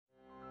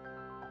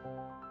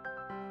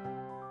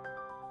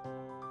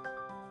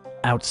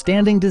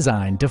Outstanding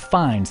design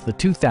defines the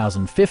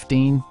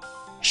 2015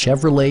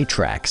 Chevrolet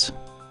Trax.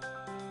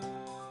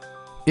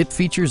 It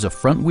features a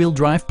front-wheel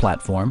drive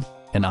platform,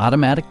 an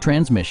automatic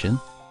transmission,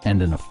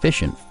 and an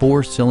efficient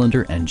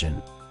 4-cylinder engine.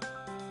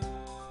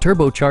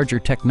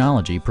 Turbocharger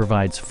technology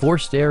provides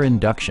forced air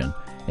induction,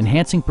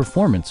 enhancing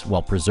performance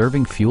while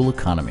preserving fuel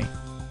economy.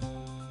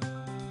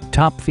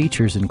 Top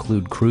features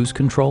include cruise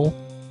control,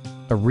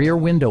 a rear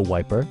window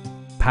wiper,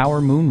 power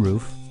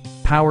moonroof,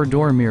 power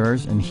door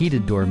mirrors and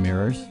heated door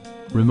mirrors,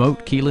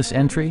 remote keyless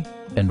entry,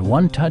 and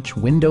one-touch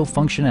window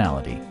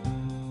functionality.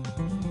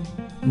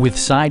 With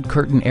side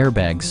curtain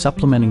airbags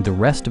supplementing the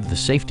rest of the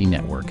safety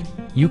network,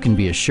 you can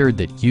be assured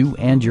that you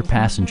and your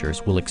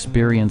passengers will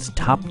experience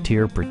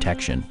top-tier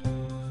protection.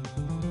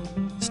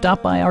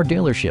 Stop by our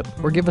dealership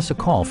or give us a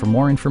call for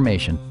more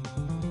information.